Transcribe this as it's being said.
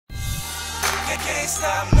can't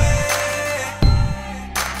stop me.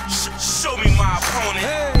 Show me my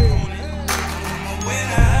opponent. I'm a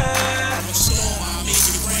winner. I'm a storm, I'll make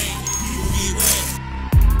it rain. You will get wet.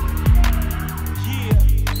 Yeah.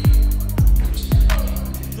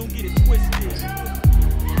 Don't get it twisted.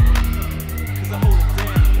 Cause I hold it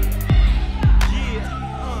down. Yeah.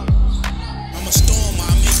 I'm a storm,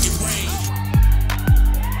 I'll make it rain.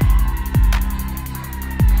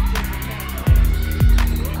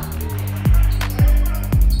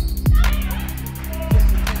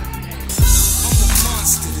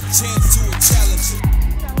 Chance to a challenger,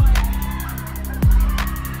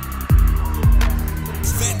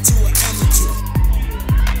 vet to an amateur.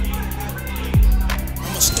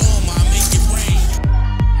 I'm a storm, I make it rain.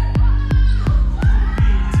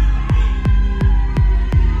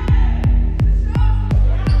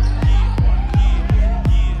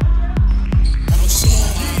 I'm a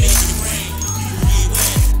storm, I make it rain.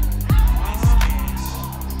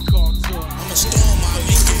 I'm a storm, I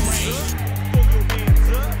make it rain.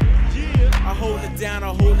 I hold it down, I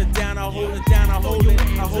hold it down, I hold it down, I hold it,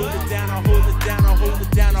 I hold it down, I hold it down, I hold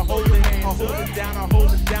it down, I hold it, I hold it down, I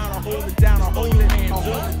hold it down, I hold it down, I hold it, I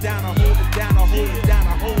hold it down, I hold it down, I hold it down, I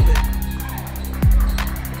hold it.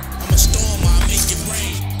 I'm a storm, I make it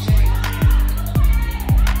rain.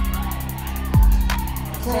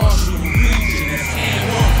 Cross the region and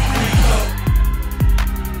hand on.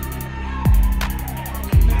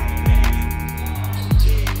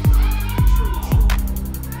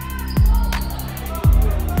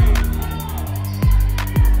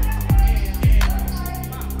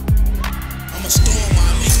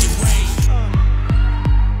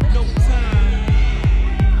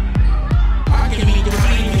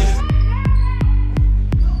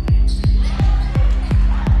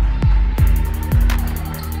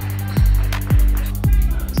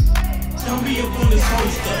 Don't be up on this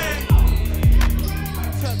poster.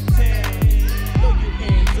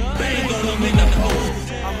 Bang on them in the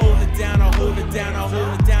post. I hold it down, I hold it down, I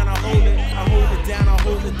hold it down, I hold it, I hold it down, I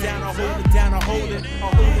hold it down, I hold it down, I hold it, I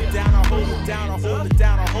hold it down, I hold it down, I hold it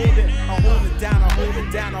down, I hold it, I hold it down, I hold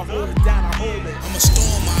it down, I hold it down, I hold it. I'm a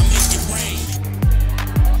storm, I make it rain.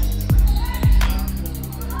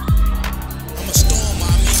 I'm a storm, I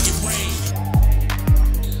make it rain.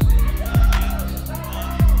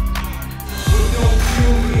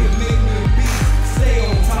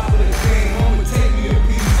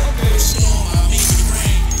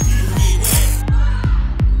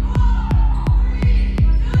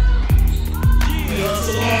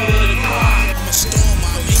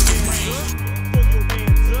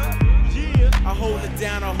 I hold it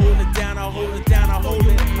down, I hold it down, I hold it down, I hold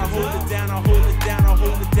it, I hold it down, I hold it down, I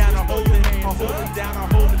hold it down, I hold it, I hold it down, I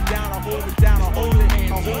hold it down, I hold it down, I hold it,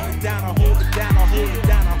 I hold it down, I hold it down, I hold it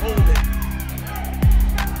down, I hold it.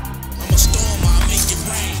 I'm a storm, I make it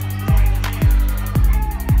rain.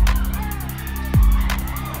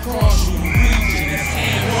 Cross the region and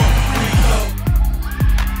hand on.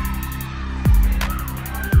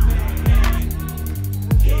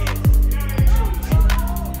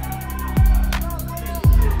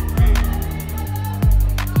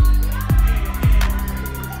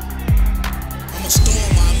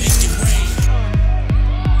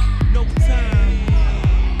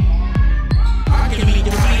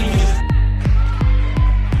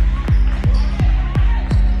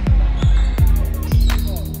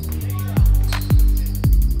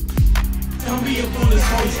 Don't be up on this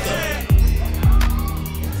poster.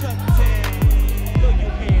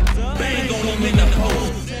 Bang on them in the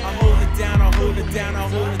post. I hold it down, I hold it down, I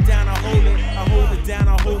hold it down, I hold it, I hold it down,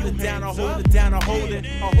 I hold it down, I hold it down, I hold it,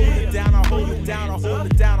 I hold it down, I hold it down, I hold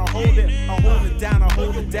it down, I hold it, I hold it down, I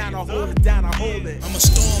hold it down, I hold it down, I hold it. I'm a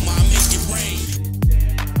storm, I make it rain.